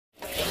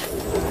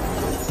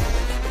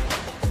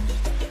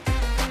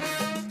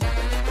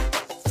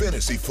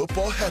Fantasy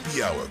Football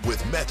Happy Hour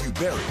with Matthew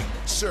Berry,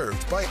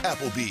 served by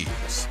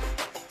Applebee's.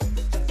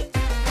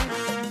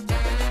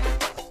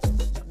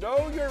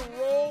 Know your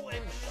role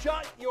and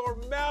shut your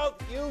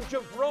mouth, you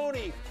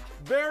jabroni.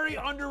 Very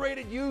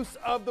underrated use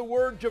of the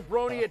word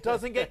jabroni. It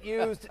doesn't get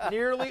used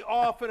nearly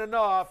often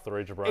enough.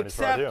 Three jabronis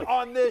except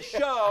on this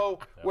show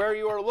where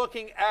you are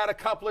looking at a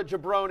couple of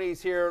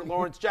jabronis here.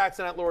 Lawrence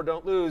Jackson at Lord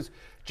Don't Lose.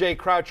 Jay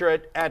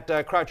Croucher at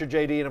Croucher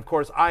JD. And, of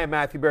course, I am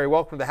Matthew Berry.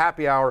 Welcome to the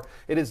Happy Hour.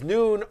 It is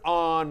noon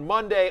on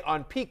Monday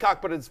on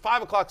Peacock, but it's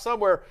 5 o'clock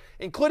somewhere,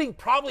 including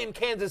probably in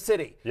Kansas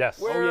City. Yes.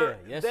 Where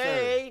Yes,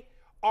 they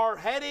are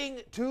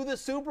heading to the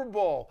Super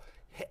Bowl.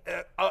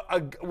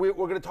 We're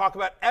going to talk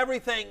about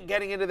everything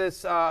getting into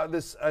this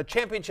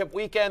championship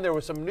weekend. There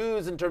was some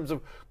news in terms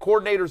of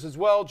coordinators as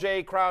well,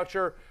 Jay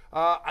Croucher.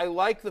 I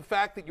like the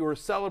fact that you were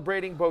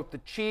celebrating both the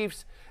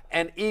Chiefs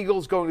and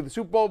Eagles going to the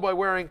Super Bowl by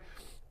wearing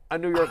a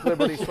New York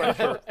Liberty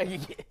sweatshirt.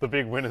 The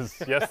big winners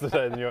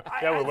yesterday.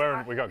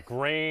 We got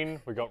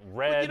green, we got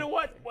red. But you know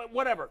what?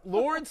 Whatever.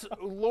 Lawrence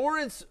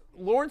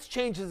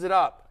changes it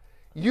up.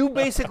 You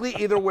basically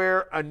either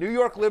wear a New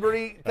York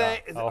Liberty thing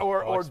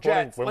or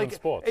Jets. Women's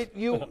sports.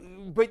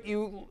 But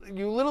you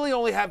literally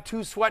only have two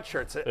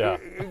sweatshirts. Yeah.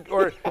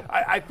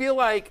 I feel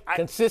like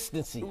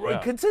consistency.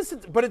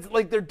 Consistent, but it's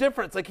like they're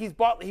different. It's like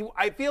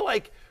I feel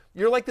like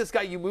you're like this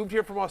guy. You moved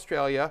here from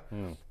Australia,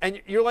 and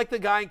you're like the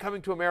guy in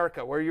Coming to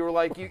America, where you were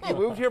like you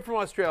moved here from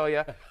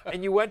Australia,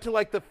 and you went to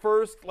like the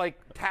first like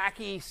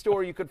tacky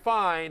store you could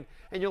find,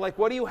 and you're like,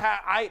 what do you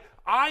have?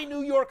 I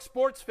New York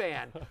sports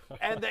fan,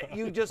 and that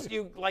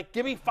you like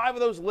give me 5 of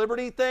those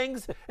Liberty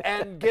things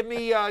and give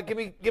me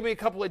a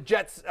couple of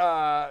Jets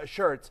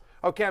shirts.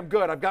 Okay, I'm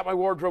good. I've got my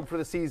wardrobe for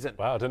the season.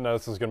 Wow, I didn't know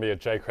this was going to be a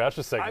Jay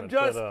Croucher segment. I'm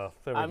just.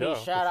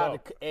 Shout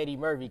out to Eddie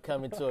Murphy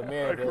coming to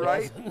America.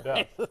 Right?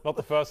 Yeah, not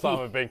the first time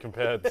we've been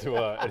compared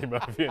to Eddie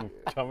Murphy and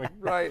coming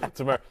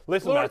to America.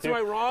 Listen, Lawrence, Matthew.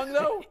 am I wrong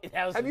though?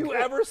 Have you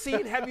ever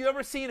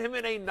seen him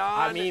in a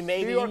non-New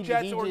York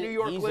Jets or New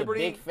York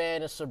Liberty? He's a big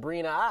fan of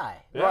Sabrina I.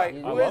 Yeah, Right.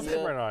 I love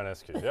Sabrina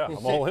Ionescu. Yeah,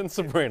 I'm all in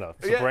Sabrina.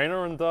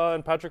 Sabrina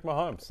and Patrick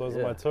Mahomes. Those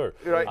are my two.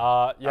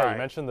 Right. You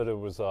mentioned that it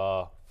was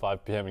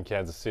 5 p.m. in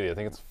Kansas City. I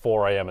think it's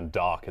 4 a.m. and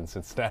dark in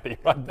Cincinnati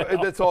right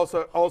now. That's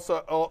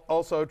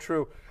also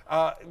true.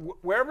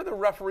 Wherever the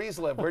referees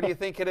live, where do you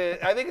think it is?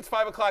 I think it's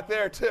 5 o'clock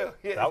there too.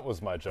 Yeah. That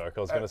was my joke.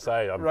 I was going to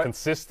say I'm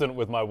consistent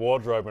with my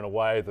wardrobe in a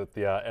way that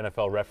the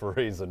NFL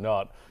referees are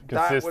not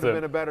consistent that would have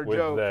been a better with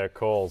joke. Their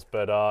calls.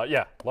 But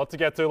a lot to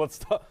get to. Let's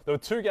start. There were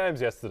 2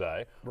 games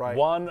yesterday. Right.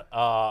 One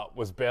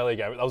was barely a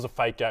game. That was a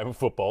fake game of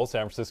football.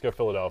 San Francisco,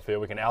 Philadelphia.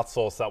 We can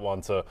outsource that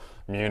one to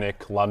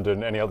Munich,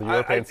 London, any other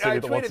European city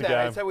that wants a game.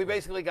 I said we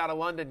basically got a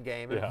London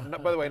game. Yeah. And,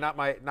 by the way, not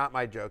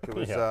my joke. It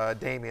was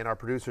Damien, our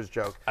producer's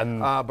joke.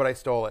 But I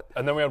stole it.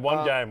 And then we had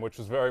one game which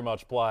was very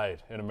much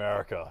played in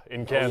America,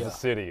 in Kansas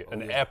City,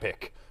 an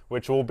epic,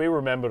 which will be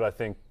remembered, I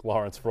think,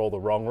 Lawrence, for all the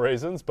wrong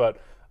reasons, but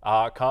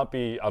can't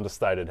be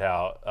understated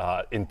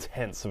how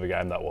intense of a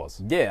game that was.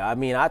 Yeah, I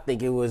mean, I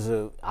think it was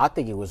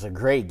a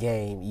great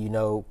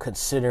game.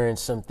 Considering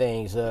some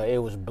things,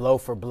 it was blow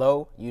for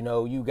blow.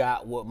 You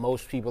got what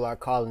most people are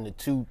calling the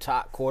 2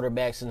 top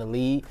quarterbacks in the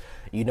league.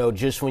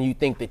 Just when you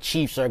think the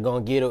Chiefs are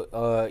gonna get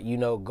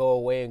go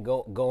away and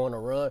go on a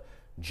run,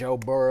 Joe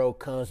Burrow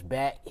comes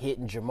back,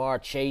 hitting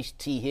Jamar Chase,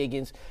 T.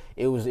 Higgins.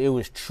 It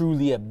was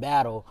truly a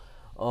battle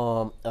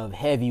of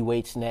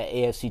heavyweights in that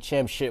AFC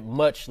Championship,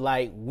 much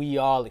like we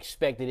all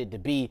expected it to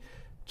be.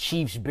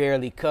 Chiefs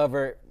barely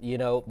covered.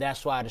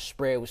 That's why the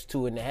spread was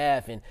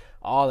 2.5. And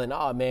all in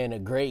all, man, a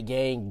great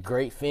game,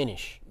 great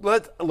finish.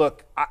 Let's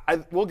look.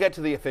 We'll get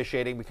to the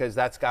officiating because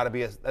that's got to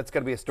be a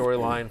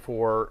storyline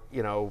for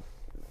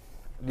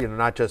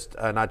not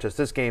just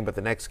this game, but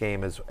the next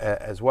game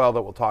as well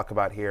that we'll talk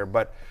about here.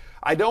 But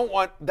I don't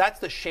want. That's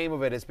the shame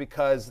of it, is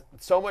because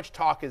so much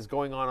talk is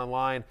going on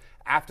online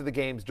after the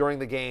games, during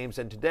the games,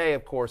 and today,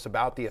 of course,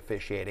 about the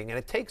officiating, and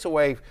it takes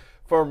away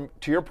from,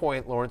 to your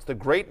point, Lawrence, the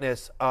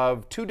greatness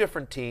of 2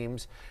 different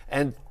teams,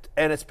 and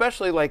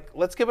especially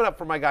let's give it up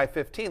for my guy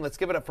 15. Let's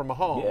give it up for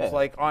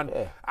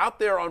Mahomes, out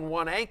there on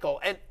one ankle,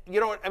 and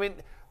you know what I mean.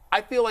 I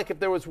feel like if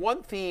there was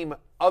one theme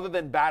other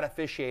than bad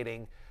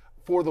officiating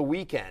for the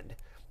weekend,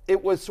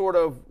 it was sort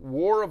of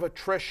war of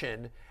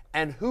attrition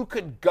and who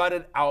could gut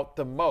it out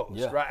the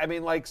most, right? I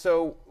mean,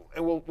 so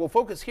and we'll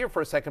focus here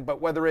for a second,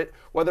 but whether it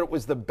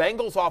was the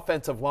Bengals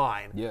offensive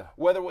line,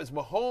 whether it was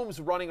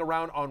Mahomes running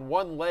around on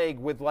one leg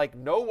with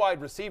no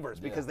wide receivers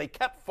because they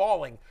kept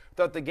falling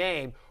throughout the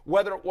game,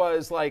 whether it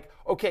was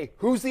okay,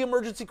 who's the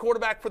emergency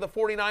quarterback for the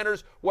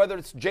 49ers, whether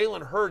it's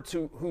Jalen Hurts,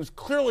 who's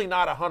clearly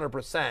not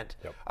 100%.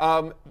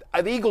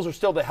 The Eagles are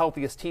still the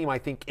healthiest team, I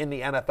think, in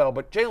the NFL,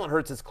 but Jalen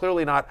Hurts is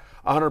clearly not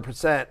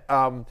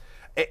 100%.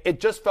 It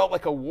just felt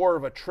like a war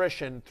of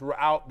attrition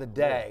throughout the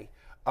day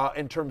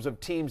in terms of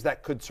teams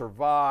that could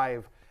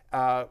survive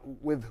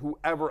with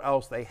whoever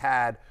else they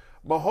had.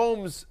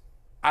 Mahomes,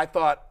 I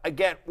thought,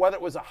 again, whether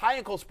it was a high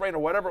ankle sprain or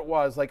whatever it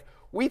was,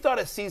 we thought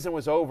his season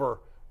was over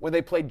when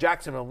they played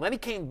Jacksonville. And then he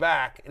came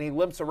back and he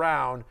limps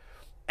around,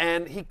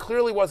 and he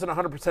clearly wasn't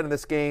 100% in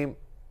this game.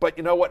 but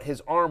you know what?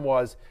 His arm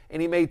was,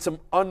 and he made some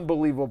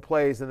unbelievable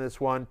plays in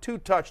this one. 2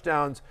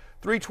 touchdowns,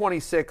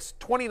 326,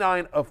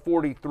 29 of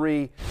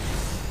 43.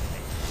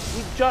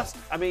 He just,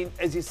 I mean,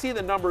 as you see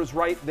the numbers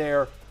right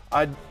there,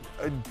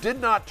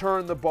 did not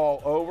turn the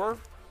ball over.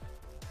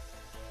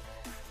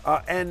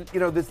 And, you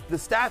know, the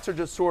stats are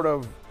just sort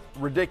of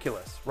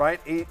ridiculous, right?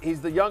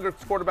 He's the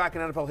youngest quarterback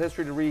in NFL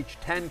history to reach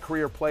 10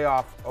 career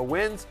playoff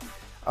wins.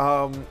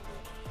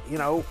 You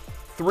know,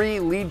 3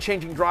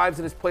 lead-changing drives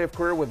in his playoff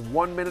career with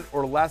 1 minute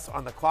or less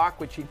on the clock,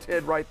 which he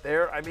did right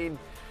there. I mean,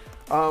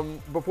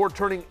 before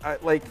turning,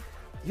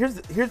 here's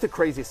the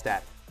craziest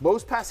stat.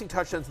 Most passing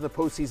touchdowns in the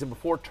postseason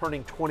before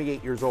turning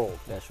 28 years old.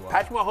 That's right.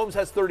 Patrick Mahomes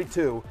has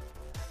 32.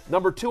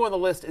 Number 2 on the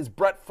list is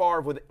Brett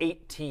Favre with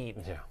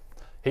 18. Yeah.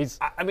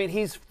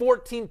 He's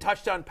 14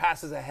 touchdown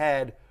passes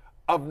ahead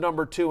of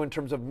number 2 in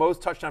terms of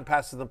most touchdown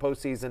passes in the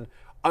postseason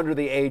under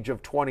the age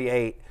of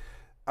 28.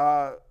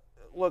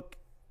 Look,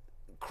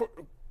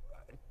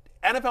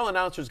 NFL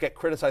announcers get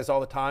criticized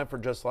all the time for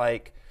just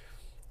like,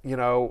 you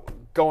know,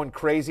 going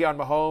crazy on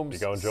Mahomes. You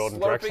going Jordan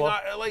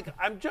Drexler?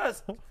 I'm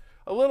just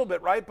a little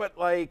bit, right? But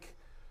like,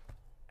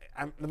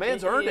 the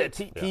man's earned it.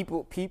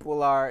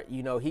 People are,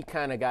 you know, he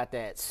kind of got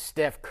that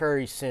Steph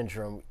Curry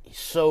syndrome. He's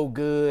so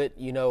good,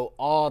 you know,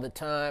 all the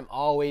time,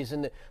 always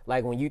in the,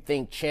 like when you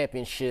think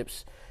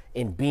championships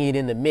and being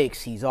in the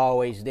mix, he's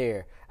always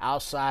there.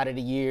 Outside of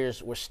the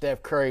years where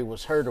Steph Curry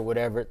was hurt or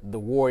whatever, the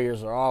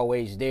Warriors are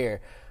always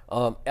there.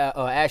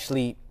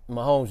 Actually,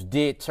 Mahomes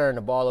did turn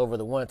the ball over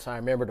the one time.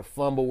 Remember the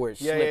fumble where it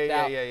slipped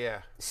out? Yeah.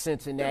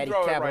 Cincinnati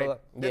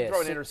capitalized. Didn't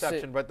throw an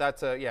interception, but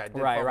that's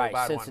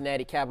right.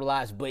 Cincinnati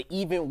capitalized. But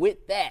even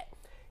with that,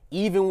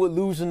 even with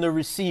losing the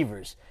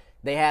receivers,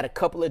 they had a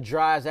couple of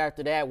drives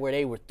after that where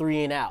they were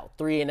 3 and out.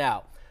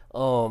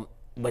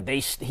 But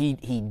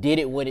he did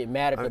it when it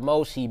mattered the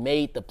most. He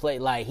made the play.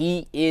 Like,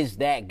 he is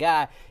that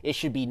guy. It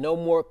should be no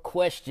more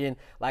question.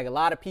 Like, a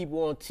lot of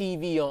people on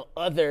TV on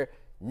other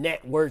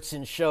networks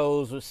and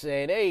shows were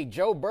saying, hey,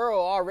 Joe Burrow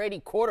already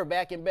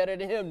quarterbacking better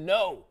than him.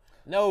 No,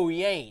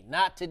 he ain't.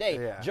 Not today.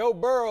 Yeah. Joe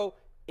Burrow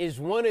is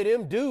one of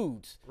them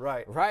dudes.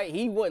 Right.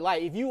 He would,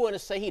 like, if you want to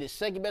say he the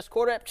second best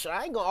quarterback,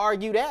 I ain't going to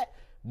argue that.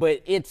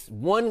 But it's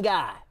one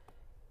guy.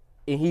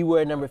 And he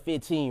wear number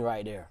 15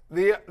 right there.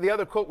 The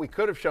other quote we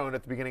could have shown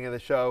at the beginning of the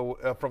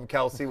show from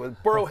Kelsey was,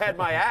 Burrow had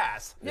my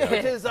ass,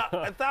 which is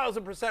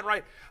 1,000%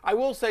 right. I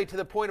will say to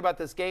the point about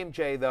this game,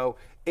 Jay, though,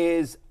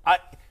 is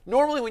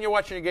normally when you're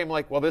watching a game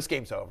like, well, this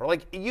game's over.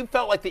 Like, you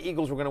felt like the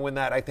Eagles were going to win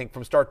that, I think,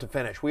 from start to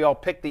finish. We all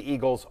picked the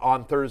Eagles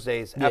on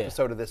Thursday's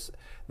episode of this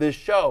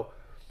show.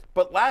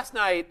 But last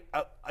night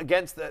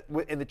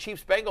in the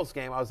Chiefs-Bengals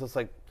game, I was just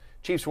like,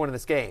 Chiefs are winning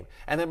this game.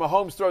 And then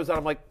Mahomes throws out,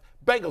 I'm like,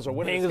 Bengals are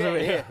winning this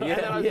game. And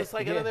then I was just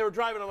like, and then they were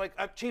driving. I'm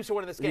like, Chiefs are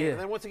winning this game. And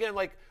then once again, I'm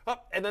like,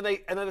 and then they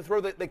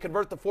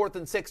convert the 4th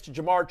and 6 to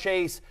Jamar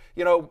Chase,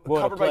 you know,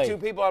 covered by 2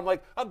 people. I'm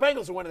like,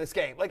 Bengals are winning this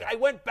game. Like, I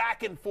went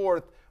back and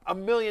forth a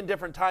million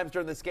different times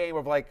during this game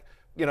of like,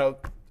 you know,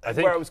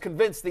 where I was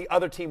convinced the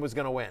other team was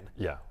going to win.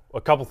 Yeah. A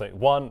couple things.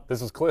 One,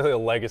 this was clearly a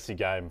legacy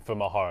game for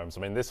Mahomes.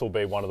 I mean, this will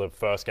be one of the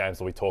first games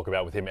that we talk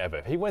about with him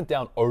ever. He went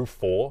down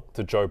 0-4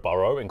 to Joe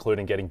Burrow,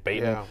 including getting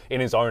beaten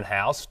in his own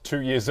house 2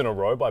 years in a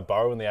row by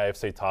Burrow in the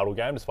AFC title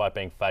game, despite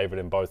being favored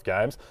in both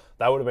games.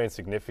 That would have been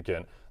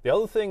significant. The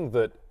other thing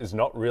that is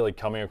not really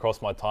coming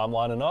across my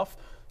timeline enough,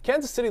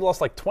 Kansas City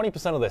lost like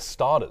 20% of their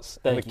starters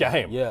in the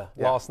game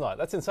last night.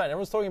 That's insane.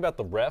 Everyone's talking about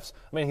the refs.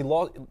 I mean,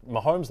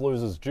 Mahomes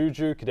loses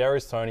Juju,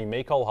 Kadarius Toney,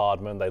 Mecole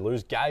Hardman. They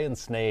lose Gay and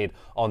Snead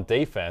on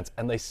defense,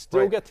 and they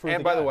still get through the game.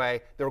 And by the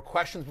way, there were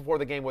questions before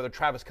the game whether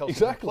Travis Kelce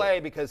could play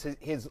because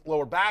his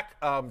lower back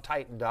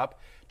tightened up.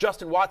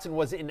 Justin Watson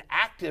was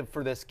inactive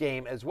for this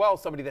game as well,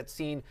 somebody that's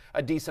seen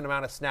a decent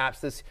amount of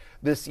snaps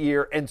this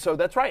year. And so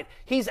that's right.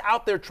 He's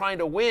out there trying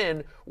to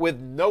win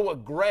with Noah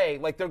Gray.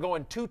 Like, they're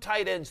going 2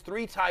 tight ends,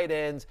 3 tight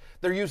ends.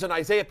 They're using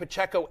Isaiah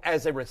Pacheco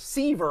as a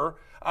receiver.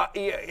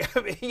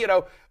 You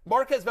know,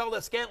 Marquez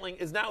Valdes-Scantling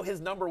is now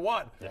his number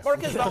 1. Yes.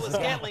 Marquez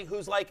Valdes-Scantling,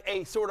 who's like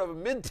a sort of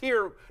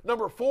mid-tier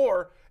number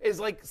 4, is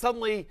like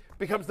suddenly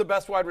becomes the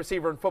best wide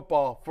receiver in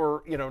football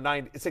for, you know,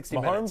 60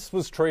 minutes. Mahomes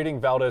was treating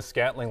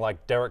Valdes-Scantling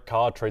like Derek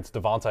Carr treats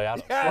Devontae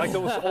Adams. Yes. Like, that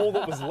was all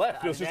that was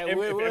left. It was just, if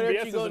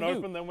MBS isn't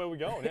open, then where are we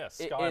going? Yeah,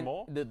 Sky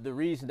Moore. The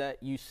reason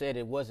that you said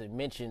it wasn't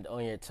mentioned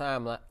on your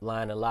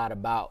timeline a lot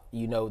about,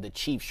 you know, the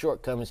Chiefs'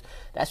 shortcomings,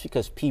 that's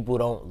because people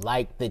don't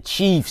like the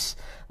Chiefs.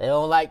 They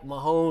don't like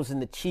Mahomes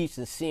and the Chiefs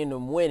and seeing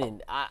them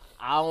winning. I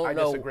don't know. I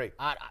disagree.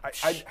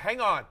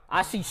 Hang on.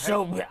 I see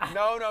so.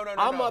 No.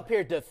 I'm up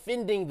here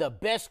defending the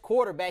best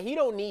quarterback. He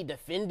don't need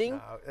defending.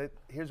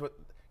 Here's what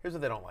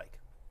they don't like.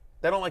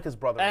 They don't like his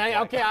brother.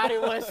 Okay, I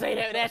didn't want to say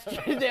that. That's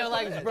true. They don't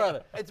like his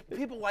brother.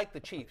 People like the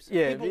Chiefs.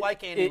 Yeah, people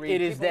like Andy Reid.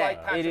 It is people that.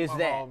 like Patrick it is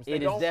Mahomes. that.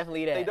 It is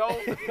definitely that. They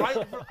don't.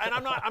 And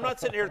I'm not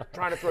sitting here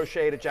trying to throw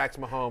shade at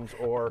Jackson Mahomes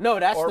or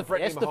Brittany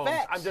Mahomes. The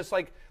facts. I'm just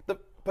like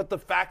but the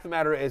fact of the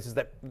matter is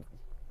that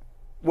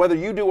whether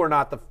you do or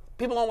not,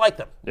 people don't like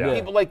them. Yeah.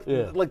 People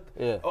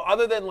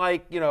other than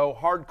like, you know,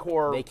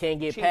 hardcore they can't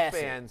get Chiefs past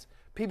fans.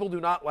 People do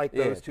not like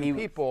those two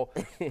people.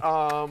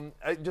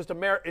 Just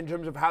in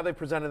terms of how they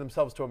presented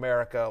themselves to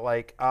America.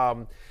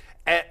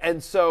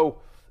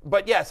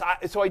 But yes,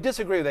 so I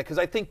disagree with that because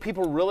I think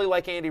people really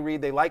like Andy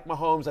Reid. They like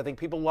Mahomes. I think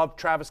people love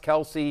Travis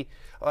Kelce.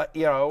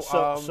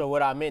 So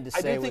what I meant to say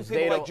was I do think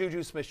people like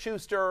Juju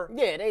Smith-Schuster.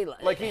 Yeah, they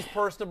like he's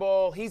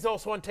personable. He's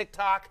also on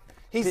TikTok.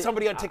 He's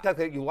somebody on TikTok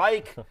that you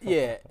like.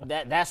 Yeah,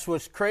 that's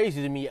what's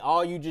crazy to me.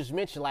 All you just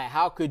mentioned, like,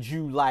 how could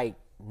you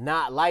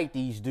not like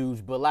these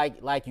dudes? But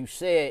like you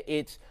said,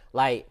 it's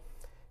like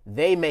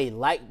they may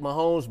like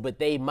Mahomes, but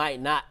they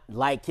might not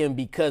like him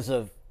because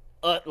of.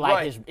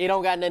 Right. It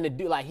don't got nothing to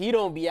do. Like, he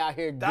don't be out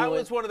here doing. That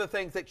was one of the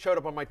things that showed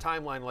up on my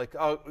timeline. What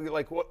are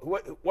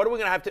we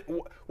gonna have to?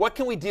 What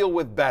can we deal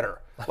with better?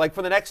 Like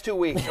for the next 2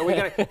 weeks,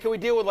 can we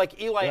deal with like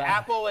Eli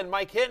Apple and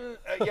Mike Hilton?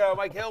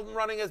 Mike Hilton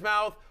running his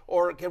mouth,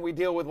 or can we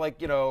deal with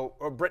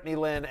or Brittany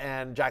Lynn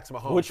and Jackson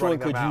Mahomes? Which one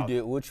could you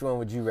do? Which one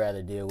would you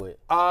rather deal with?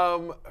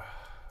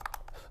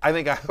 I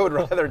think I would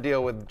rather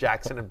deal with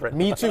Jackson and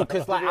Brittany. Me too,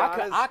 because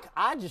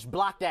I just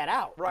block that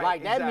out. Right,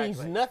 like that exactly.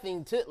 means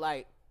nothing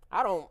to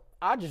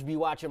I'll just be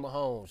watching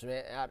Mahomes,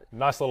 man.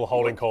 Nice little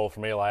holding call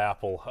from Eli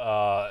Apple.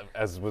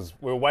 We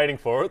were waiting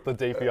for it. The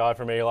DPI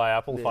from Eli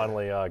Apple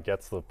finally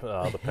gets the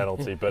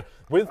penalty. But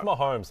with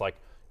Mahomes,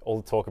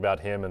 all the talk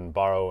about him and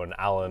Burrow and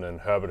Allen and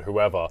Herbert,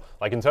 whoever,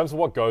 in terms of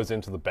what goes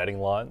into the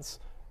betting lines,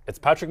 it's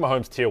Patrick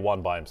Mahomes tier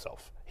 1 by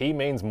himself. He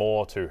means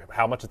more to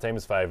how much a team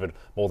is favored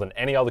more than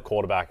any other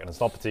quarterback, and it's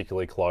not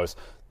particularly close.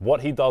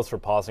 What he does for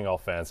passing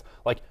offense,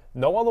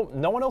 no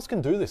one else can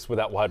do this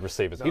without wide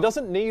receivers. No. He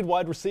doesn't need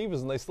wide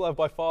receivers, and they still have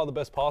by far the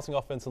best passing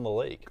offense in the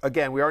league.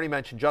 Again, we already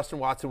mentioned Justin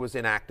Watson was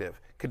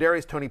inactive.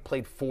 Kadarius Toney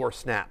played 4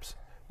 snaps.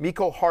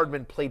 Mecole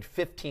Hardman played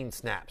 15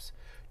 snaps.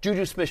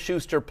 Juju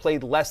Smith-Schuster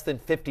played less than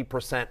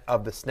 50%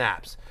 of the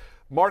snaps.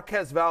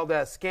 Marquez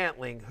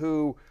Valdes-Scantling,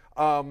 who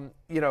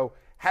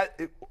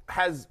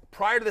has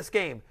prior to this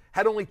game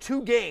had only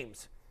 2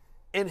 games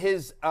in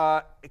his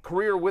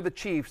career with the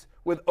Chiefs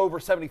with over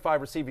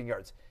 75 receiving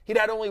yards. He'd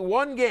had only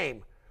 1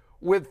 game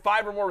with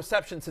 5 or more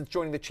receptions since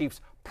joining the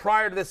Chiefs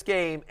prior to this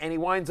game, and he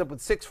winds up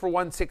with 6 for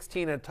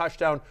 116 and a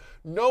touchdown.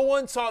 No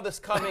one saw this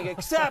coming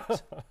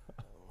except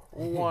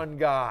one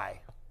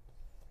guy.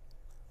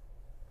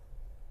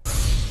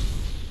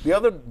 The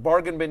other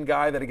bargain bin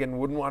guy that, again,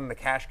 wouldn't want in a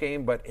cash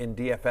game, but in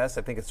DFS,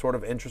 I think it's sort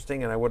of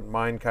interesting, and I wouldn't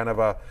mind kind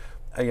of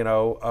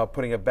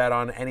putting a bet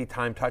on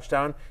anytime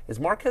touchdown, is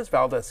Marquez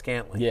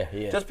Valdes-Scantling.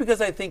 Yeah. Just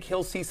because I think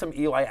he'll see some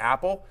Eli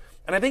Apple.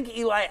 And I think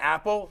Eli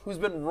Apple, who's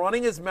been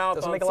running his mouth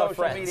on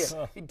social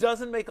media, he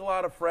doesn't make a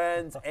lot of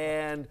friends,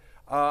 and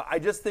I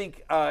just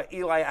think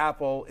Eli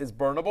Apple is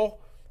burnable,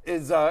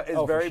 is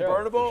very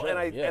burnable,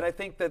 and I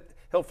think that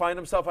he'll find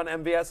himself on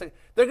MVS.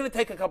 They're going to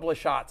take a couple of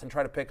shots and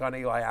try to pick on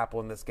Eli Apple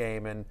in this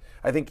game, and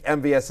I think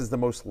MVS is the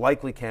most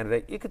likely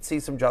candidate. You could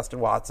see some Justin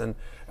Watson,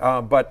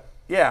 but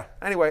yeah.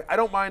 Anyway, I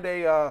don't mind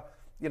a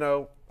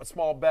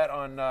small bet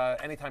on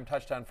anytime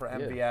touchdown for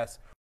MVS.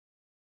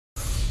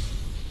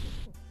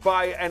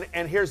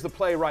 And here's the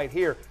play right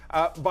here.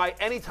 By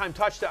anytime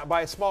touchdown,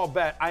 by a small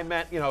bet, I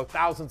meant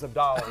thousands of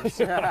dollars.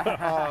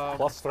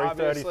 Plus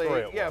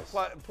 333. Yeah,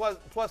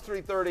 plus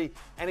 330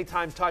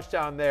 anytime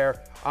touchdown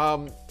there.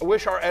 I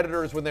wish our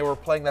editors, when they were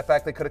playing that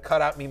back, they could have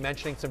cut out me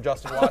mentioning some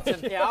Justin Watson.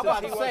 Yeah, I'm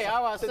about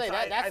to say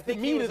that's the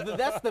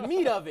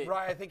meat of it.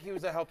 Right, I think he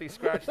was a healthy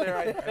scratch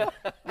there.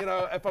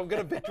 If I'm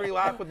gonna victory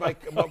lap with my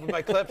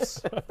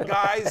clips,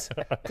 guys,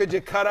 could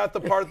you cut out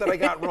the part that I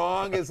got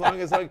wrong? As long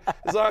as we're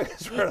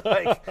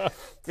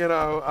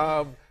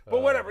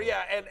but whatever,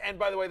 yeah. And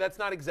by the way, that's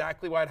not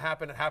exactly why it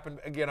happened. It happened,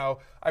 I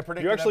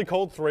predicted. You actually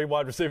called 3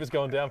 wide receivers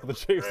going down for the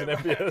Chiefs in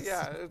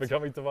MVS,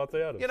 becoming Devontae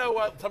Adams. You know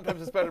what?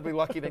 Sometimes it's better to be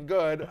lucky than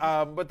good.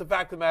 But the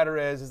fact of the matter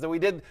is that we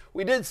did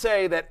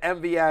say that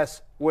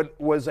MVS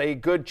was a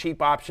good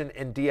cheap option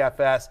in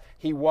DFS.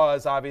 He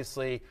was,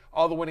 obviously.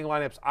 All the winning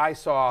lineups I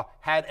saw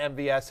had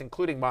MVS,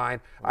 including mine.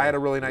 I had a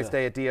really nice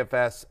day at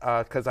DFS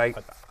because I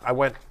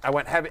went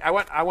heavy. I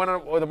went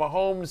with a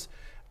Mahomes.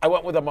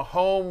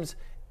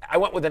 I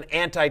went with an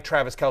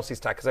anti-Travis Kelce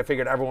stack because I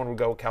figured everyone would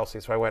go with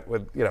Kelce, so I went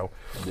with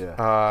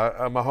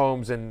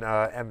Mahomes and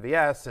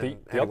MVS. And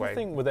the other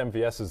thing with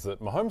MVS is that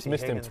Mahomes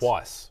missed him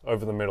twice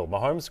over the middle.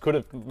 Mahomes could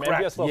have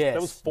MVS lost. There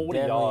was 40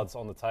 yards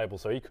on the table,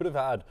 so he could have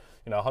had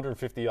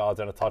 150 yards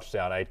and a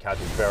touchdown, 8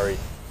 catches very,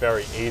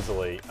 very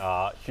easily.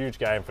 Huge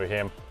game for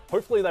him.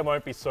 Hopefully they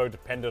won't be so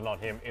dependent on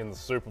him in the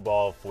Super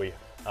Bowl if we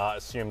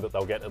assume that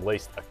they'll get at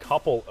least a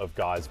couple of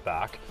guys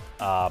back.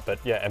 But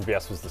yeah,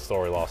 MVS was the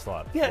story last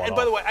night. Yeah, and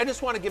by the way, I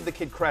just want to give the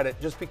kid credit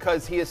just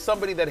because he is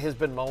somebody that has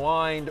been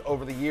maligned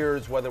over the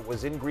years, whether it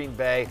was in Green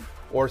Bay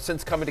or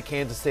since coming to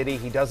Kansas City.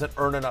 He doesn't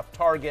earn enough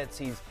targets.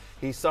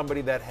 He's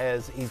somebody that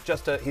he's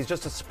just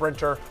a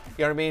sprinter.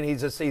 You know what I mean?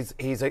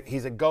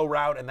 He's a go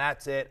route and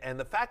that's it. And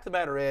the fact of the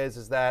matter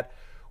is that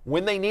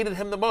when they needed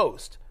him the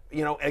most,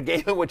 a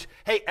game in which,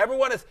 hey,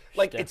 everyone is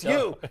like, it's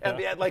you. And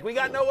we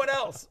got no one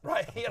else,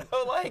 right?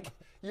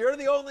 You're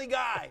the only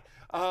guy.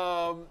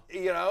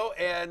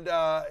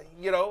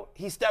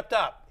 He stepped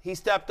up. He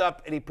stepped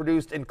up and he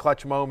produced in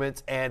clutch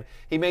moments, and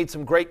he made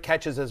some great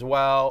catches as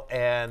well.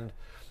 And,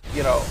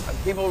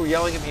 people were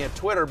yelling at me on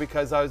Twitter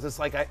because I was just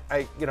like,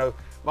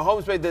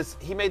 Mahomes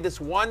made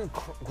this one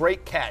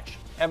great catch,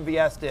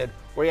 MVS did,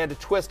 where he had to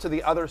twist to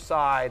the other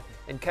side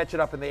and catch it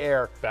up in the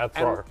air. Bad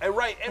throw. And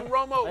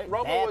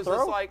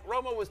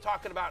Romo was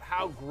talking about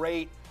how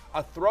great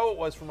a throw it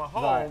was from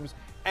Mahomes. Right.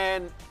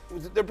 And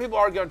there are people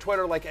arguing on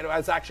Twitter like it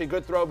was actually a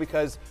good throw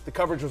because the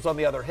coverage was on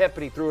the other hip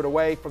and he threw it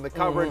away from the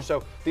coverage.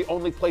 So the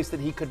only place that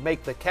he could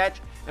make the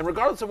catch. And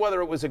regardless of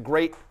whether it was a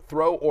great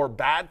throw or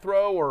bad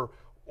throw or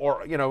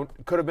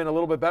could have been a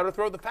little bit better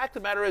throw, the fact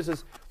of the matter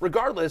is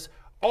regardless,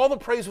 all the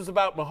praise was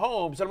about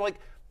Mahomes. And I'm like,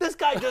 this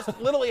guy just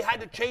literally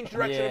had to change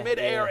direction in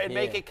midair and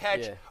make a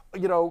catch,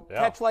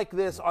 catch like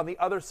this on the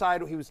other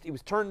side. He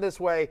was turned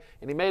this way,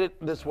 and he made it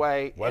this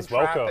way Wes in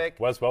traffic.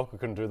 Welker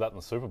couldn't do that in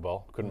the Super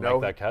Bowl. Couldn't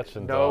make that catch.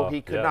 And, he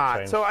could not.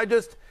 Changed. So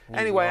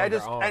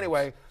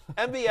anyway,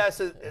 MVS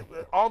is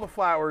all the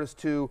flowers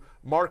to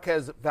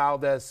Marquez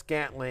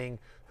Valdes-Scantling,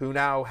 who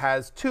now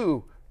has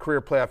 2 career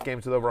playoff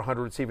games with over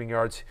 100 receiving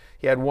yards.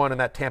 He had one in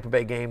that Tampa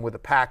Bay game with the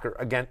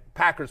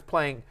Packers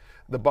playing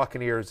the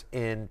Buccaneers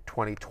in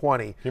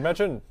 2020. Can you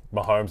imagine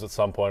Mahomes at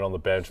some point on the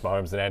bench,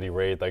 Mahomes and Andy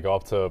Reid, they go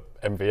up to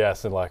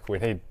MVS and we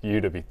need you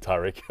to be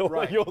Tirico.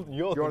 Right.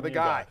 you're the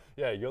guy.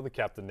 Yeah, you're the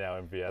captain now,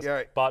 MVS. Yeah,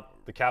 right. But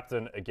the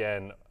captain,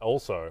 again,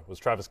 also was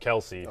Travis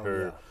Kelce,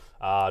 who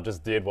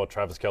just did what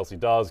Travis Kelce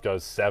does,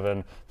 goes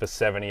 7 for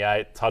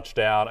 78,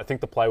 touchdown. I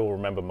think the play we'll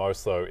remember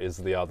most, though, is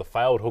the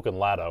failed hook and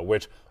ladder,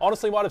 which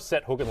honestly might have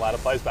set hook and ladder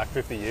plays back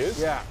 50 years.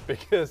 Yeah.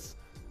 Because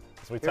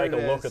as we take a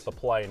look at the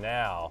play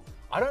now,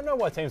 I don't know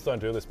why teams don't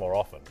do this more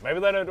often.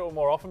 Maybe they don't do it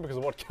more often because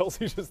of what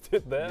Kelce just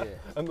did there,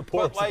 and the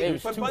poor it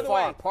was too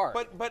far apart.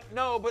 But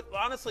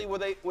honestly,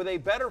 with a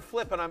better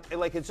flip, and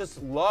it's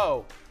just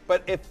low.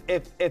 But if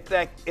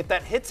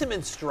that hits him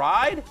in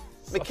stride,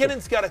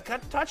 McKinnon's got a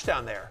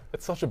touchdown there.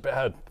 It's such a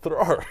bad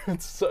throw.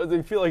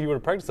 They feel like you would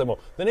have practiced that more.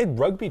 They need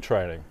rugby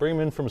training. Bring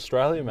him in from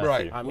Australia, Matthew.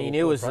 Right. I mean,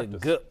 it was a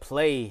good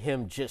play,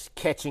 him just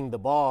catching the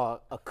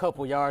ball a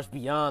couple yards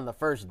beyond the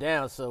first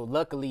down. So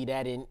luckily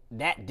that didn't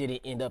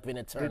end up in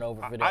a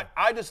turnover for them.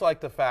 I just like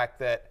the fact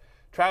that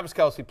Travis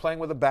Kelce playing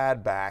with a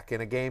bad back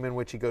in a game in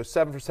which he goes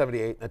 7 for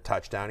 78 and a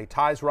touchdown. He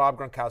ties Rob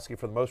Gronkowski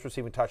for the most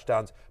receiving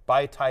touchdowns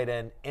by a tight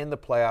end in the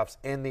playoffs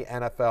in the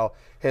NFL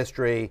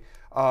history.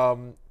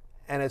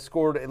 And has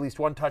scored at least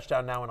one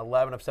touchdown now in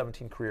 11 of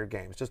 17 career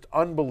games. Just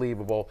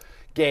unbelievable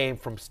game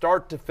from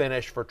start to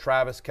finish for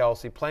Travis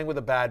Kelce, playing with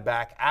a bad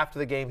back. After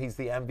the game, he's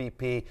the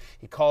MVP.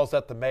 He calls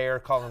out the mayor,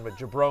 calling him a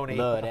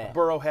jabroni,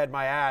 Burrowhead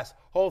my ass,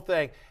 whole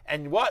thing.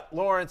 And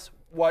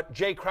what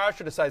Jay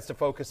Croucher decides to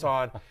focus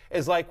on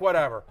is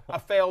whatever, a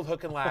failed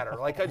hook and ladder,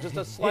 just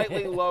a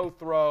slightly low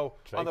throw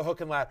on the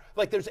hook and ladder.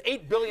 There's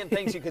 8 billion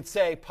things you could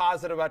say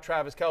positive about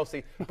Travis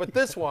Kelce, but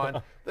this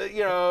one,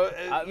 the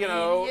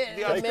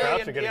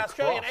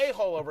Australian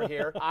a-hole over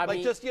here,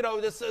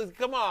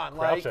 come on.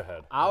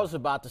 I was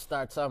about to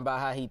start talking about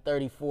how he's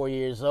 34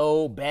 years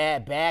old,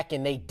 bad back,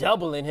 and they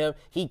doubling him.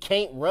 He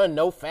can't run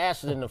no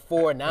faster than the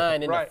 4.9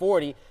 and the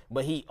 40,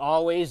 but he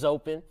always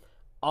open.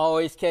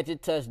 Always catching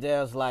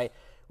touchdowns. I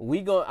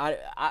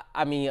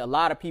mean, a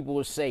lot of people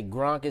would say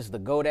Gronk is the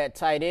GOAT at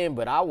tight end,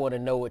 but I want to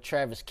know what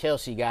Travis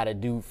Kelce got to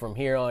do from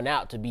here on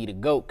out to be the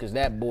GOAT, because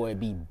that boy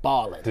be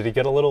balling. Did he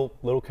get a little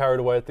carried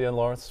away at the end,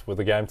 Lawrence, with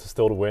the game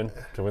to win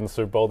the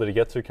Super Bowl? Did he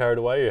get too carried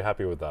away? Are you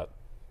happy with that?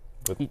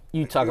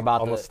 You talk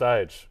about on the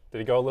stage. Did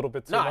he go a little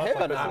bit too much?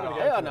 Hell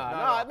no.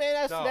 No,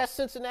 man, that's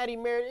Cincinnati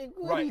Mary.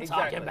 What are you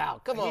talking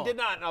about? Come on. He did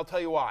not, and I'll tell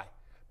you why.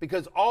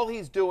 Because all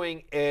he's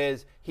doing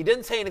is he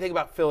didn't say anything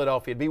about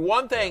Philadelphia. It'd be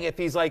one thing if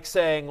he's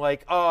saying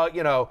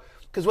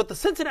because what the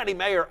Cincinnati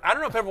mayor, I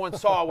don't know if everyone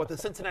saw what the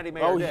Cincinnati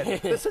mayor did. Yeah.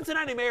 The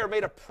Cincinnati mayor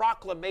made a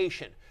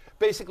proclamation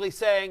basically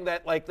saying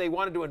that they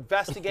wanted to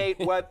investigate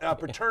what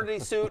paternity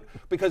suit,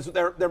 because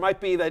there might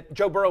be that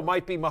Joe Burrow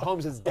might be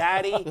Mahomes'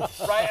 daddy,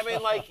 right? I mean,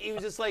 he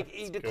was just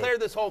he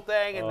declared this whole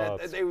thing, and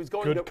that he was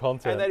going to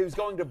content. and that he was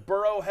going to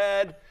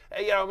Burrowhead.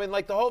 I mean,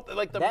 the whole the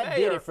that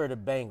mayor did it for the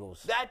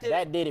Bengals. That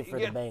did it for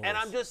the Bengals. And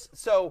I'm just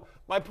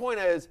my point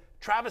is,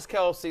 Travis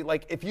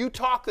Kelce, if you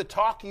talk the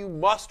talk, you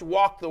must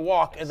walk the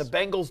walk, and the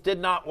Bengals did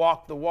not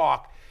walk the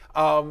walk.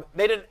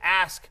 They didn't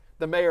ask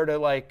the mayor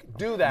to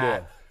do that.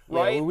 Yeah.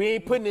 Right? Yeah, we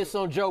ain't putting this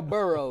on Joe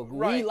Burrow.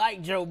 Right. We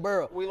like Joe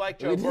Burrow. We like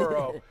Joe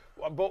Burrow.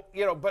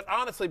 But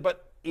honestly,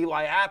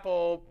 Eli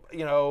Apple,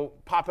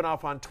 popping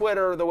off on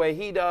Twitter the way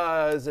he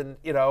does, and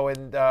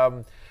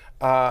Hilton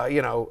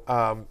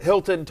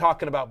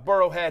talking about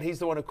Burrowhead. He's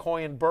the one who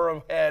coined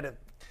Burrowhead.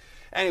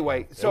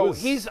 Anyway,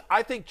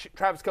 I think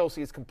Travis Kelce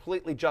is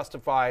completely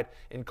justified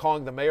in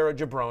calling the mayor a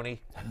jabroni.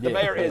 The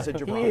mayor is a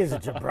jabroni. He is a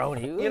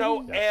jabroni.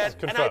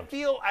 And I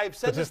feel I've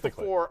said this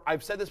before.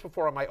 I've said this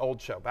before on my old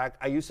show.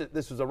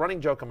 This was a running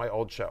joke on my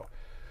old show.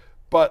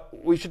 But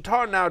we should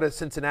turn now to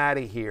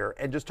Cincinnati here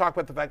and just talk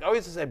about the fact, I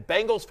always say,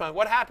 Bengals fan,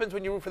 what happens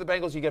when you root for the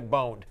Bengals? You get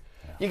boned.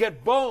 You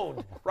get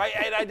boned, right?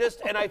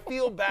 And I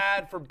feel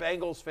bad for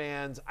Bengals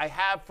fans. I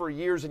have for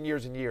years and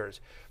years and years.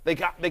 They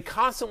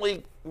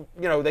constantly,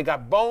 they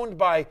got boned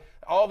by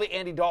all the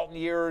Andy Dalton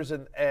years,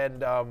 and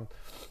now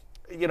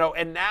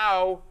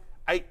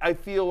I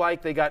feel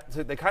like they kind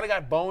of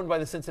got boned by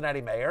the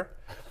Cincinnati mayor,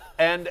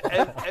 and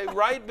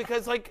right,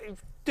 because like,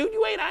 dude,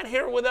 you ain't out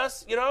here with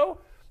us,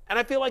 and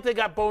I feel like they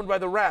got boned by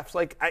the refs.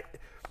 Like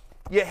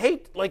you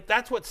hate, like,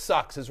 that's what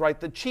sucks is, right,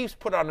 the Chiefs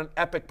put on an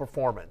epic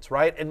performance,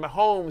 right, and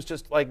Mahomes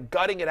just like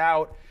gutting it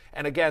out.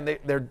 And again, they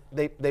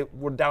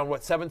were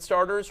down 7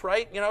 starters,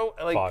 right?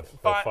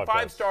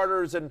 Five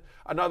starters and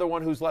another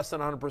one who's less than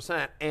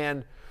 100%.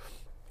 And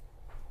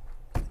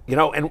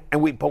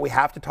we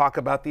have to talk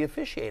about the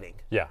officiating.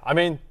 Yeah, I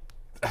mean,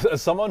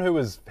 as someone who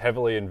was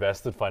heavily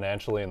invested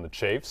financially in the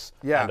Chiefs,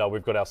 and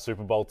we've got our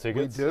Super Bowl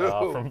tickets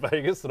from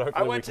Vegas. That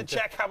hopefully I went to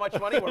check how much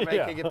money we're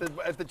making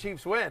if the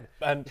Chiefs win.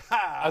 And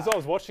as I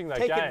was watching that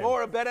game, taking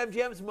more of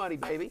BetMGM's money,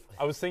 baby.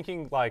 I was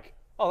thinking like,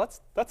 oh,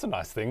 that's a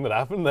nice thing that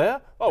happened there.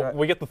 Oh, right.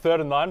 We get the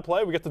 3rd and 9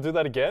 play. We get to do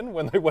that again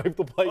when they wave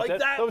the play dead.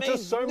 That there was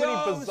just so many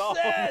bizarre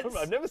sense.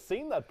 I've never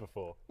seen that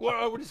before.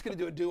 Well, we're just going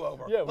to do a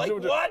do-over. Yeah,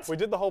 what? We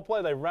did the whole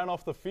play. They ran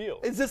off the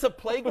field. Is this a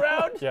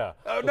playground? Yeah.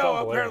 Oh,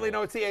 no, apparently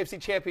no. It's the AFC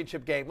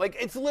Championship game. Like,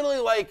 it's literally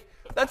like,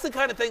 that's the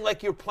kind of thing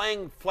like you're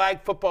playing flag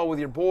football with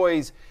your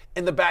boys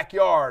in the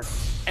backyard.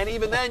 And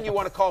even then, you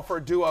want to call for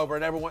a do-over,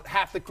 and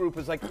half the group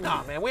is like,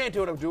 nah, man, we ain't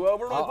doing a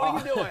do-over. Like, what are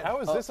you doing? How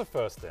is this a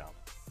first down?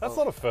 That's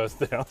not a first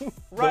down.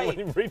 Right.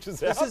 When he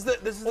reaches out.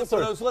 This is for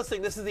those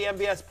listening. This is the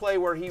MVS play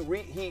where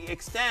he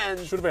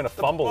extends. Should have been a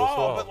fumble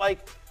ball, as well.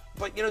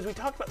 But as we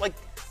talked about, like,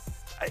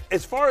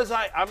 as far as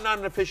I'm not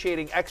an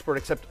officiating expert,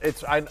 except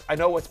I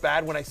know what's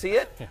bad when I see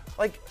it. Yeah.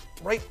 Like,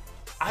 right.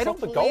 I don't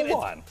believe the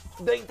goal line.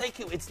 Thank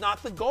you. It's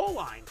not the goal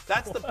line.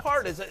 That's the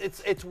part.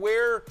 It's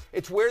where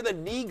the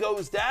knee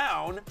goes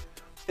down.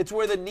 It's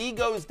where the knee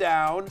goes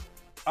down,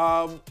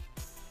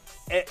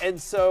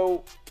 and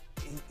so.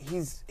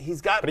 He's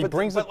got, but he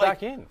brings it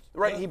back in,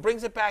 right? He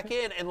brings it back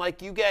in, and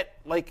like you get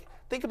like,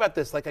 think about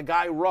this: like a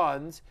guy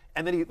runs,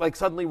 and then he like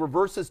suddenly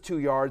reverses 2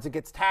 yards and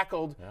gets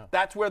tackled. Yeah.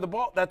 That's where the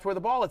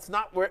ball. It's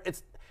not where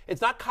it's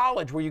not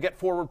college where you get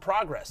forward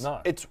progress.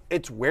 No. It's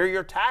where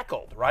you're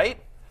tackled,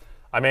 right?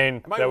 I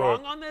mean, am I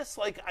wrong on this?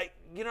 Like I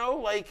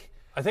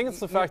think it's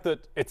the fact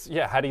that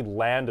had he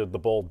landed the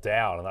ball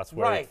down, and that's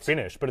where it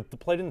finished. But the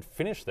play didn't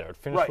finish there. It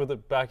finished with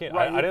it back in.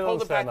 Right. I didn't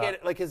pulled understand it back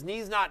that. in, like his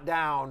knee's not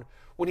down.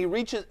 When he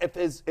reaches,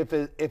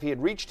 if he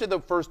had reached to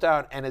the first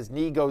down and his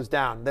knee goes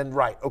down, then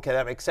okay,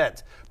 that makes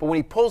sense. But when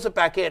he pulls it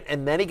back in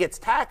and then he gets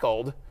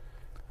tackled,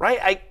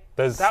 right?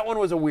 That one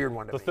was a weird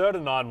one to me. The 3rd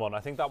and 9 one, I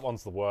think that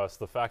one's the worst.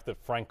 The fact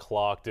that Frank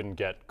Clark didn't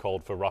get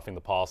called for roughing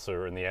the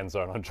passer in the end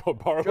zone on Joe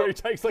Burrow, where he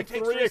takes like 3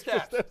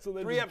 extra steps and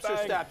then three extra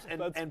steps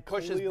and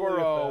pushes clearly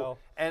Burrow,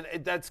 and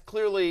that's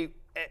clearly.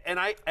 And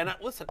I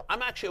listen,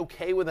 I'm actually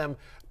okay with them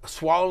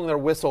swallowing their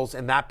whistles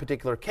in that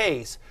particular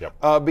case,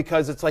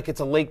 because it's like it's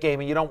a late game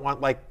and you don't want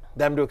like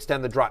them to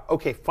extend the drive.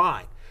 Okay,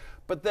 fine.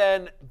 But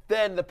then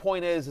the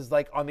point is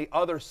like on the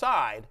other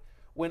side,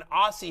 when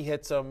Aussie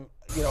hits him,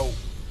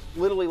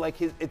 literally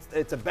like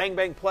it's a bang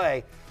bang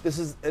play. This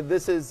is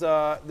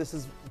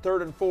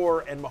 3rd and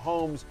 4 and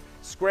Mahomes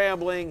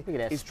scrambling.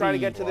 He's trying to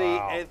get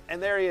to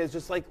and there he is,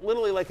 just like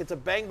literally like it's a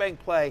bang bang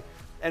play.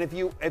 And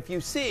if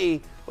you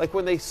see, like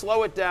when they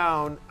slow it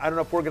down, I don't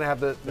know if we're going to have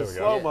the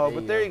slow-mo,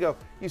 but there you go.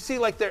 You see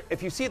like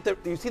you see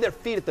their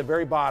feet at the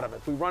very bottom.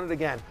 If we run it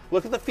again,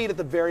 look at the feet at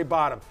the very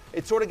bottom.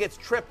 It sort of gets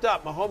tripped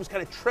up. Mahomes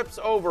kind of trips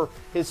over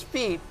his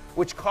feet,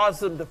 which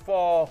causes him to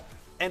fall.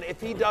 And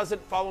if he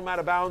doesn't follow him out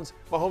of bounds,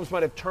 Mahomes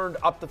might have turned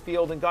up the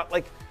field and got,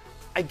 like,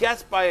 I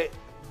guess by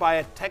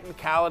a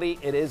technicality,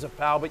 it is a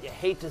foul, but you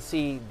hate to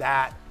see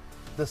that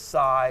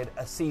decide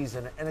a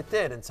season, and it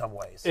did in some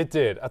ways. It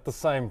did. At the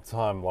same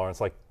time,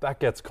 Lawrence, like, that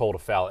gets called a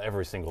foul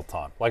every single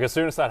time. Like, as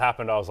soon as that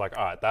happened, I was like,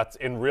 all right, that's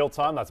in real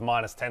time, that's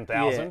minus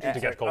 10,000 to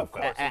get called a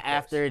foul.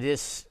 After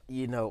this,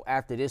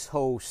 after this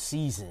whole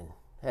season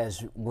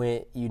has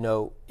went,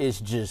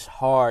 it's just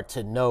hard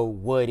to know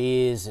what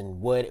is and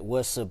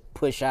what's a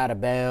push out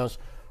of bounds,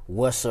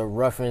 what's a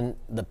roughing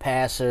the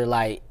passer.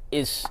 Like,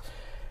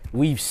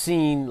 we've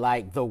seen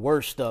like the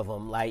worst of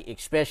them, like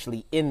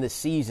especially in the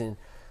season.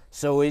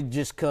 So it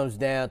just comes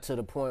down to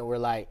the point where,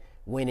 like,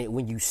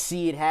 when you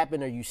see it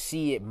happen or you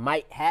see it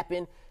might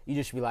happen, you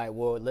just be like,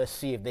 well, let's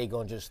see if they're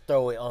going to just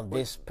throw it on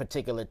this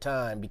particular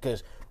time,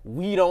 because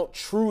we don't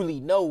truly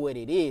know what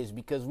it is,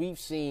 because we've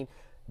seen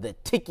the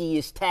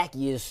tickiest,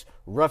 tackiest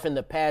roughing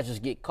the passers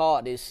get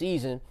caught this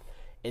season.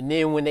 And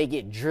then when they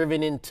get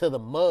driven into the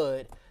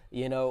mud,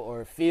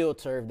 or field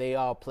turf, they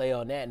all play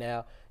on that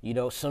now.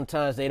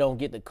 Sometimes they don't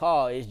get the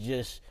call. It's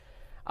just,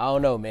 I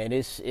don't know, man.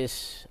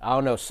 It's I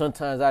don't know.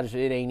 Sometimes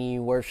it ain't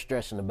even worth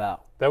stressing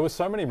about. There were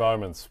so many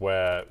moments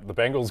where the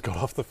Bengals got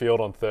off the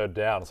field on third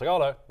down. It's like, oh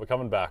no, we're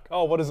coming back.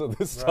 Oh, what is it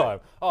this time?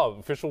 Oh,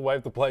 official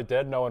waved the play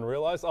dead. No one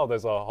realized. Oh,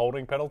 there's a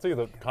holding penalty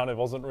that kind of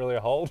wasn't really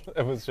a hold.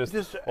 It was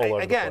just all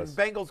over again,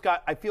 the place.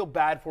 I feel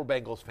bad for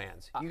Bengals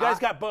fans. You guys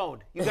got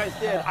boned. You guys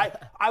did.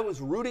 I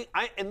was rooting.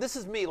 And this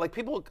is me. Like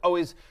people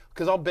always,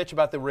 because I'll bitch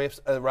about the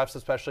refs,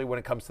 especially when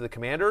it comes to the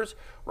Commanders,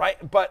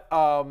 right? But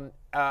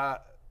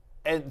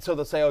and so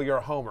they'll say, oh, you're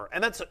a homer.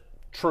 And that's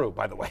true,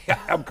 by the way.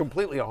 I'm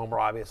completely a homer,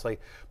 obviously.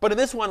 But in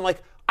this one,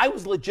 like, I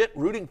was legit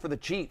rooting for the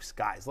Chiefs,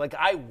 guys. Like,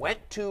 I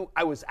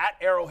was at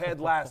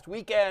Arrowhead last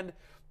weekend.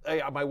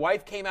 My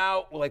wife came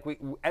out, like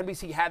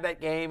NBC had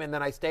that game, and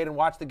then I stayed and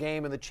watched the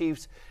game and the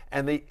Chiefs,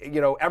 and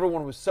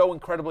everyone was so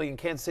incredibly in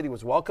Kansas City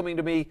was welcoming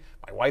to me.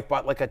 My wife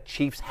bought like a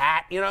Chiefs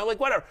hat,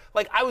 like whatever.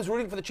 Like I was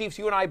rooting for the Chiefs.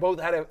 You and I both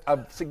had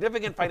a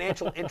significant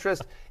financial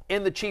interest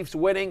in the Chiefs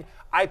winning.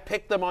 I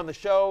picked them on the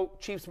show.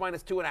 Chiefs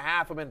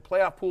 -2.5. I'm in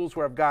playoff pools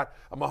where I've got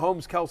a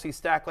Mahomes-Kelsey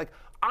stack. Like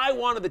I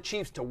wanted the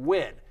Chiefs to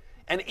win,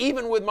 and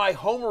even with my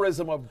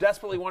homerism of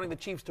desperately wanting the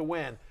Chiefs to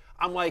win,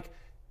 I'm like,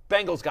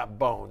 Bengals got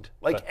boned.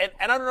 Like,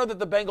 and I don't know that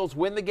the Bengals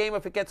win the game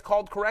if it gets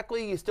called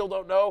correctly. You still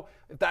don't know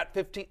if that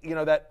 15,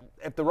 that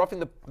if the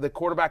roughing the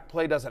quarterback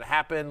play doesn't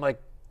happen.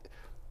 Like,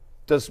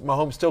 does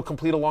Mahomes still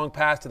complete a long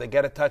pass? Do they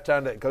get a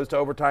touchdown that goes to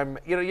overtime?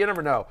 You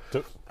never know.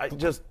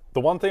 The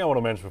one thing I want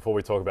to mention before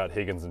we talk about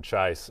Higgins and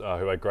Chase,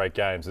 who had great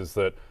games, is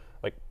that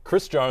like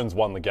Chris Jones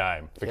won the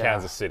game for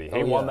Kansas City.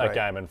 He won that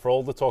game, and for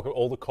all the talk,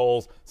 all the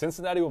calls,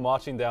 Cincinnati were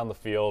marching down the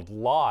field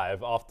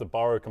live after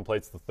Burrow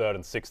completes the 3rd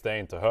and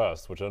 16 to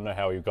Hurst, which I don't know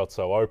how he got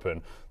so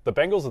open. The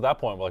Bengals at that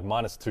point were like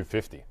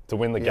 -250 to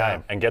win the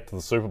game and get to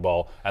the Super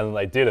Bowl, and then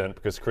they didn't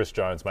because Chris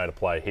Jones made a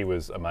play. He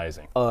was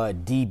amazing.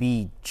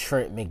 DB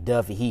Trent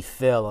McDuffie, he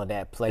fell on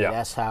that play. Yeah.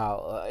 That's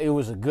how it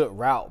was a good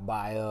route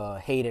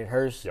by Hayden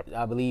Hurst,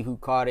 I believe, who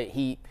caught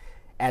it.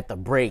 At the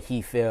break,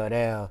 he fell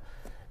down.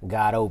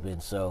 Got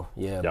open, so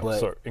but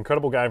so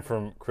incredible game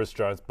from Chris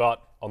Jones,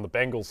 but on the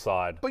Bengals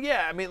side. But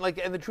yeah, I mean, like,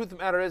 and the truth of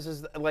the matter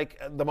is like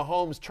the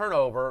Mahomes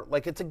turnover,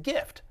 like it's a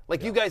gift.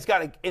 Like you guys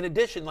got in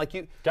addition, like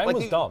you. Game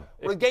was done.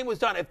 The game was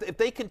done. If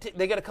they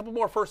they get a couple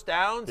more first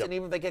downs, and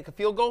even if they get a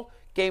field goal,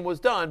 game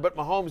was done. But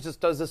Mahomes just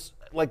does this,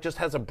 like, just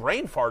has a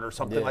brain fart or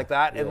something like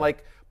that, and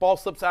like ball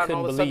slips out, and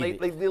all of a sudden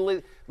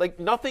they like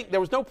nothing. There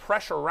was no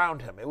pressure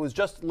around him. It was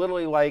just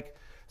literally like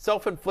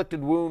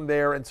self-inflicted wound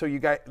there, and so you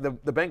got the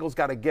Bengals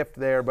got a gift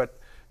there, but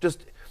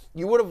just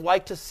you would have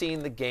liked to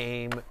seen the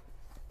game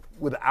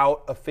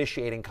without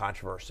officiating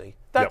controversy.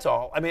 That's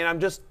all. I mean, I'm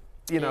just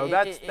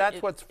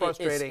that's what's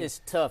frustrating.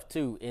 It's tough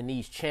too in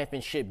these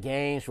championship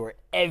games where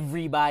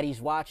everybody's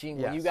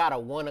watching. When you got a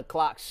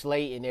 1:00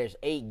 slate and there's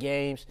 8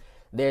 games,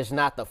 there's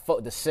not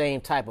the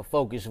same type of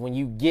focus. When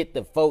you get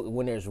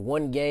when there's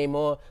one game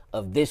on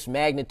of this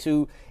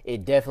magnitude,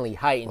 it definitely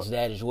heightens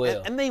that as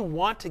well. And they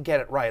want to get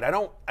it right. I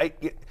don't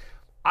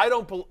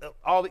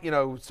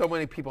so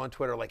many people on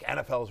Twitter are like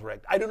NFL's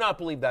rigged. I do not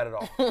believe that at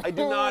all. I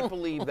do not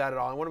believe that at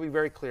all. I want to be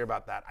very clear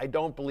about that. I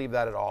don't believe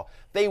that at all.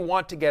 They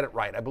want to get it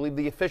right. I believe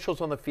the officials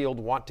on the field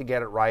want to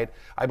get it right.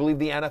 I believe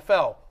the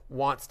NFL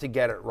wants to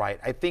get it right.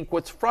 I think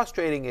what's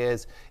frustrating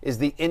is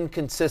the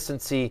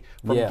inconsistency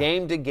from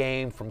game to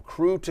game, from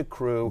crew to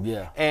crew,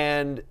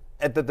 and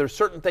that there's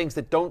certain things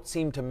that don't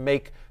seem to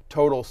make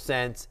total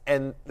sense.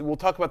 And we'll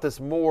talk about this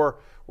more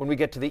when we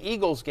get to the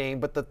Eagles game,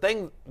 but the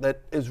thing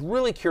that is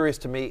really curious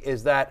to me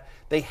is that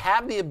they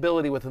have the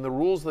ability within the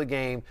rules of the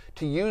game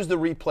to use the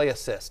replay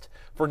assist.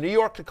 For New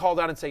York to call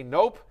down and say,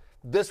 nope,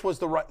 this was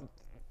the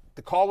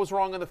call was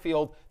wrong on the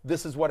field,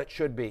 this is what it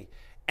should be.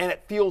 And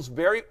it feels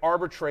very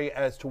arbitrary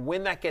as to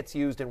when that gets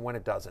used and when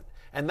it doesn't.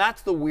 And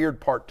that's the weird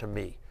part to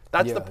me.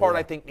 That's the part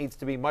I think needs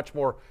to be much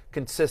more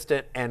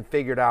consistent and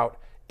figured out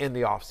in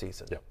the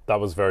offseason. Yeah, that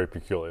was very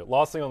peculiar.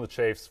 Last thing on the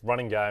Chiefs,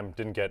 running game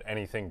didn't get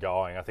anything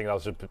going. I think that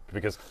was just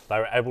because they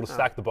were able to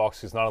stack the box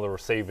because none of the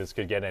receivers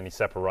could get any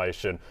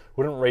separation.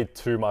 Wouldn't read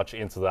too much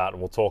into that,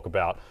 and we'll talk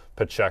about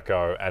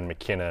Pacheco and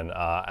McKinnon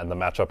and the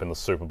matchup in the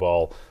Super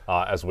Bowl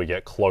as we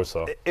get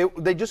closer.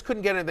 They just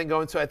couldn't get anything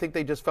going, so I think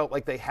they just felt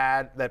like they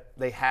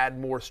had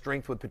more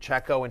strength with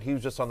Pacheco, and he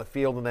was just on the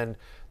field, and then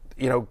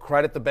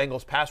credit the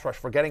Bengals pass rush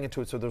for getting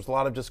into it. So there's a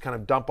lot of just kind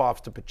of dump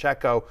offs to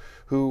Pacheco,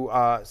 who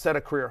set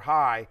a career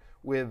high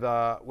with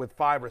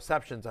 5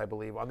 receptions, I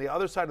believe. On the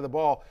other side of the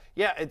ball,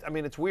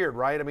 it's weird,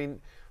 right? I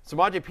mean,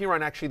 Samaje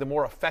Perine actually the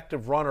more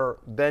effective runner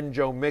than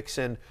Joe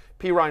Mixon.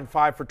 Perine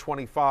 5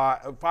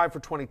 for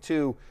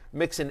 22,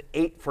 Mixon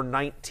 8 for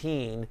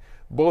 19.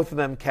 Both of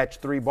them catch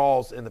 3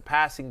 balls in the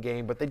passing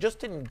game, but they just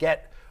didn't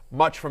get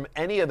much from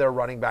any of their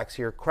running backs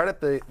here. Credit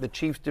the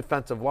Chiefs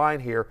defensive line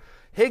here.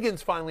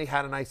 Higgins finally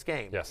had a nice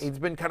game. Yes. He's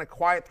been kind of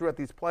quiet throughout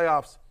these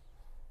playoffs,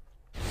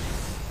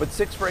 but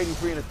 6 for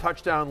 83 and a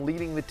touchdown,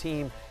 leading the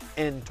team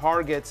in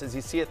targets as you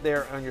see it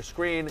there on your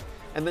screen.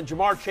 And then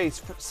Jamar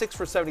Chase, 6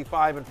 for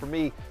 75, and for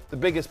me, the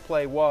biggest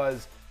play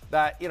was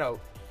that,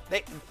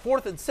 they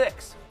 4th and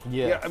 6.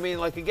 Yeah. I mean,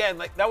 like, again,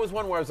 like that was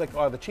one where I was like,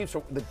 oh, the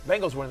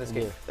Bengals winning this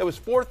game. It was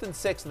 4th and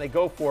 6, and they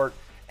go for it.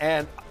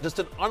 and just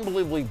an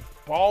unbelievably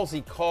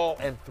ballsy call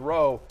and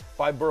throw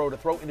by Burrow to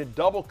throw into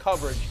double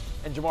coverage,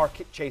 and Jamar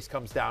Chase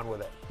comes down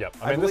with it. Yep.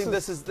 I believe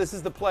this is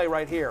the play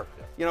right here.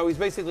 Yep. You know, he's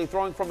basically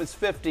throwing from his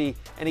 50,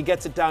 and he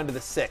gets it down to the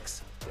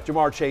 6. Yep.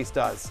 Jamar Chase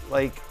does.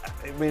 Like,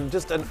 I mean,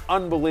 just an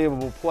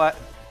unbelievable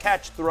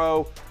catch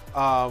throw.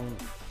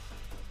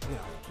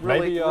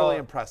 Really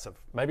impressive.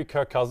 Maybe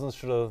Kirk Cousins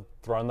should have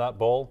thrown that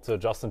ball to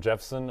Justin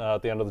Jefferson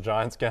at the end of the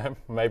Giants game.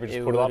 Maybe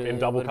just put it up in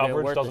double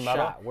coverage. Doesn't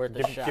matter.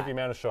 Give your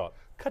man a shot.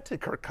 Cut to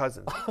Kirk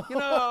Cousins. You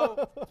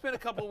know, it's been a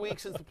couple of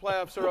weeks since the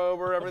playoffs are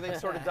over. Everything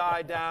sort of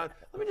died down.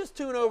 Let me just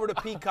tune over to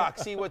Peacock,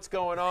 see what's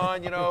going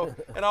on, you know,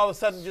 and all of a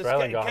sudden just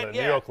Australian guy in a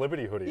New York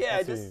Liberty hoodie.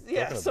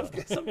 Yeah,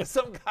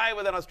 some guy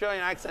with an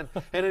Australian accent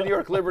and a New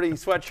York Liberty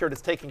sweatshirt is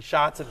taking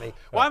shots at me.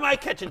 Why am I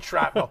catching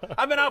shrapnel?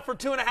 I've been out for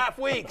 2.5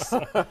 weeks.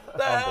 The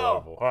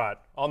hell? All right,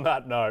 on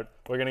that note,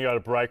 we're going to go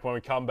to break. When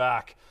we come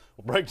back,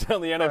 we'll break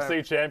down the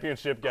NFC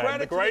Championship game,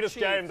 the greatest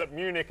game that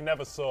Munich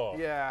never saw.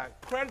 Yeah,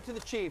 credit to the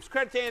Chiefs.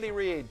 Credit to Andy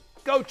Reid.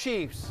 Go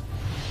Chiefs.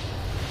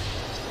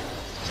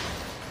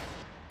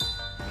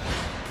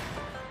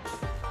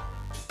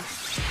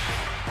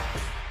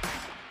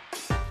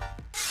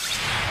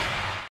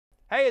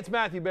 Hey, it's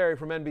Matthew Berry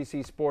from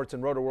NBC Sports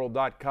and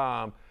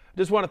Rotoworld.com.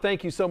 Just want to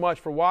thank you so much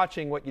for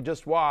watching what you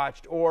just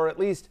watched, or at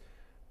least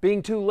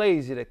being too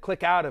lazy to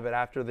click out of it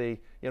after the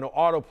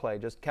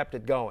autoplay just kept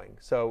it going.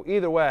 So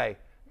either way,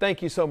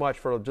 thank you so much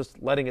for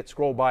just letting it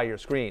scroll by your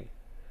screen.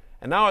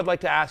 And now I'd like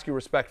to ask you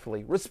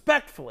respectfully,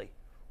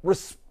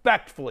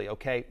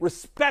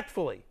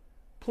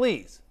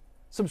 please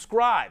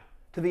subscribe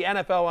to the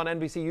NFL on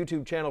NBC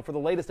YouTube channel for the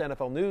latest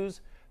NFL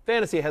news,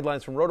 fantasy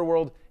headlines from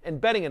Rotoworld,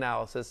 and betting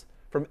analysis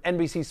from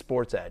NBC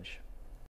Sports Edge.